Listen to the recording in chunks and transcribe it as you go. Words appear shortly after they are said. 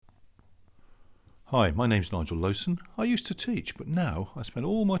Hi, my name's Nigel Lowson. I used to teach, but now I spend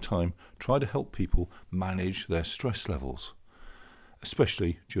all my time trying to help people manage their stress levels,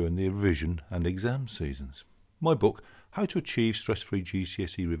 especially during the revision and exam seasons. My book, How to Achieve Stress-Free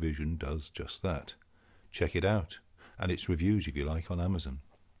GCSE Revision, does just that. Check it out, and its reviews, if you like, on Amazon.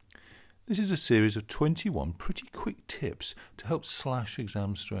 This is a series of 21 pretty quick tips to help slash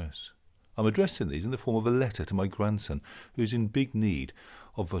exam stress. I'm addressing these in the form of a letter to my grandson, who's in big need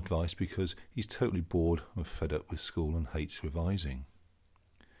of advice because he's totally bored and fed up with school and hates revising.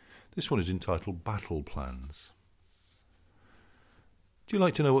 This one is entitled Battle Plans. Do you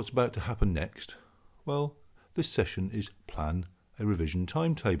like to know what's about to happen next? Well, this session is Plan a Revision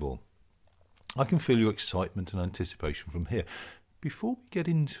Timetable. I can feel your excitement and anticipation from here. Before we get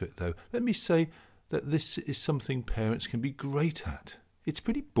into it, though, let me say that this is something parents can be great at. It's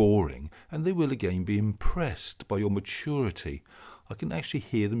pretty boring, and they will again be impressed by your maturity. I can actually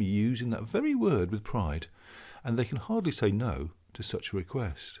hear them using that very word with pride, and they can hardly say no to such a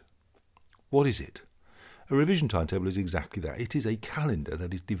request. What is it? A revision timetable is exactly that. It is a calendar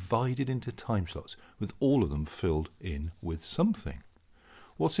that is divided into time slots, with all of them filled in with something.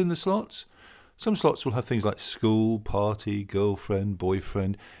 What's in the slots? Some slots will have things like school, party, girlfriend,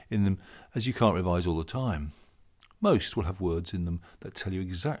 boyfriend in them, as you can't revise all the time. Most will have words in them that tell you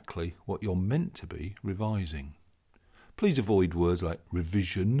exactly what you're meant to be revising. Please avoid words like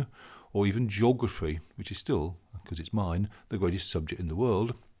revision or even geography, which is still, because it's mine, the greatest subject in the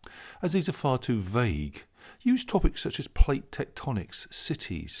world, as these are far too vague. Use topics such as plate tectonics,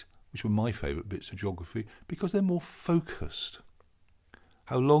 cities, which were my favourite bits of geography, because they're more focused.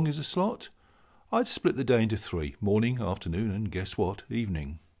 How long is a slot? I'd split the day into 3, morning, afternoon, and guess what,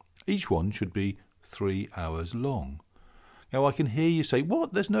 evening. Each one should be 3 hours long. Now I can hear you say,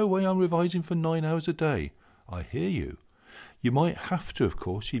 what, there's no way I'm revising for 9 hours a day. I hear you. You might have to, of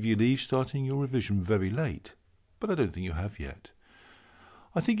course, if you leave starting your revision very late, but I don't think you have yet.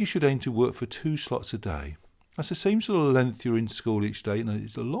 I think you should aim to work for 2 slots a day. That's the same sort of length you're in school each day, and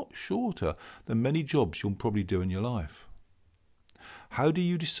it's a lot shorter than many jobs you'll probably do in your life. How do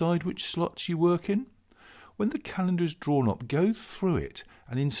you decide which slots you work in? When the calendar is drawn up, go through it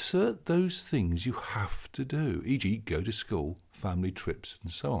and insert those things you have to do, e.g. go to school, family trips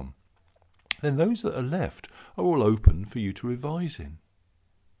and so on. Then those that are left are all open for you to revise in.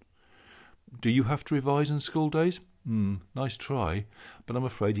 Do you have to revise on school days? Nice try, but I'm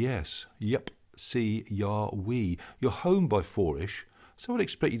afraid yes. Yep, see, we. You're home by 4ish, so I'd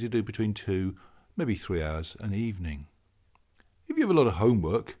expect you to do between 2, maybe 3 hours an evening. If you have a lot of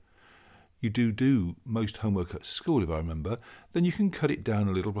homework, you do most homework at school, if I remember, then you can cut it down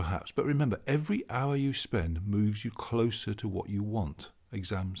a little perhaps. But remember, every hour you spend moves you closer to what you want,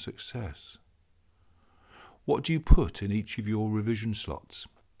 exam success. What do you put in each of your revision slots?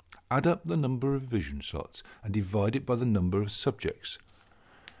 Add up the number of revision slots and divide it by the number of subjects.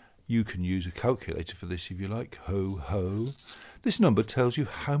 You can use a calculator for this if you like. Ho, ho. This number tells you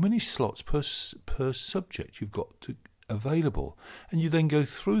how many slots per subject you've got available, and you then go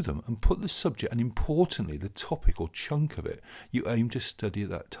through them and put the subject and importantly the topic or chunk of it you aim to study at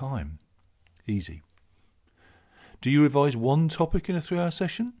that time. Easy. Do you revise one topic in a 3-hour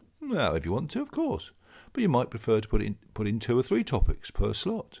session? Well, if you want to, of course, but you might prefer to put in 2 or 3 topics per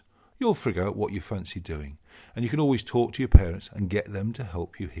slot. You'll figure out what you fancy doing, and you can always talk to your parents and get them to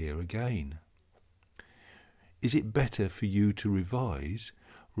help you here again. Is it better for you to revise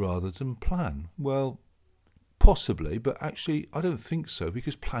rather than plan? Well, possibly, but actually I don't think so,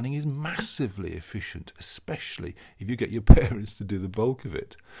 because planning is massively efficient, especially if you get your parents to do the bulk of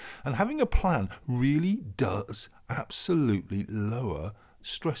it. And having a plan really does absolutely lower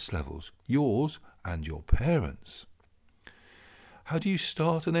stress levels, yours and your parents'. How do you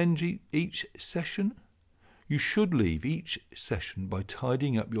start and end each session? You should leave each session by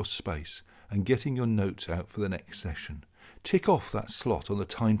tidying up your space and getting your notes out for the next session. Tick off that slot on the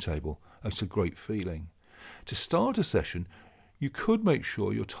timetable. That's a great feeling. To start a session, you could make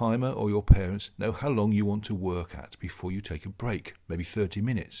sure your timer or your parents know how long you want to work at before you take a break, maybe 30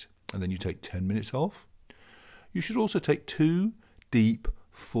 minutes, and then you take 10 minutes off. You should also take 2 deep,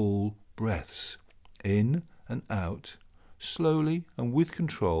 full breaths, in and out, slowly and with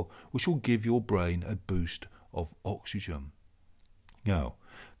control, which will give your brain a boost of oxygen. Now,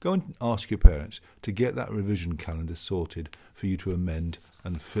 go and ask your parents to get that revision calendar sorted for you to amend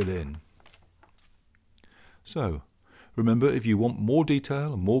and fill in. So, remember, if you want more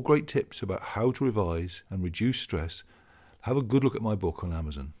detail and more great tips about how to revise and reduce stress, have a good look at my book on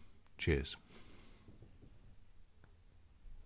Amazon. Cheers.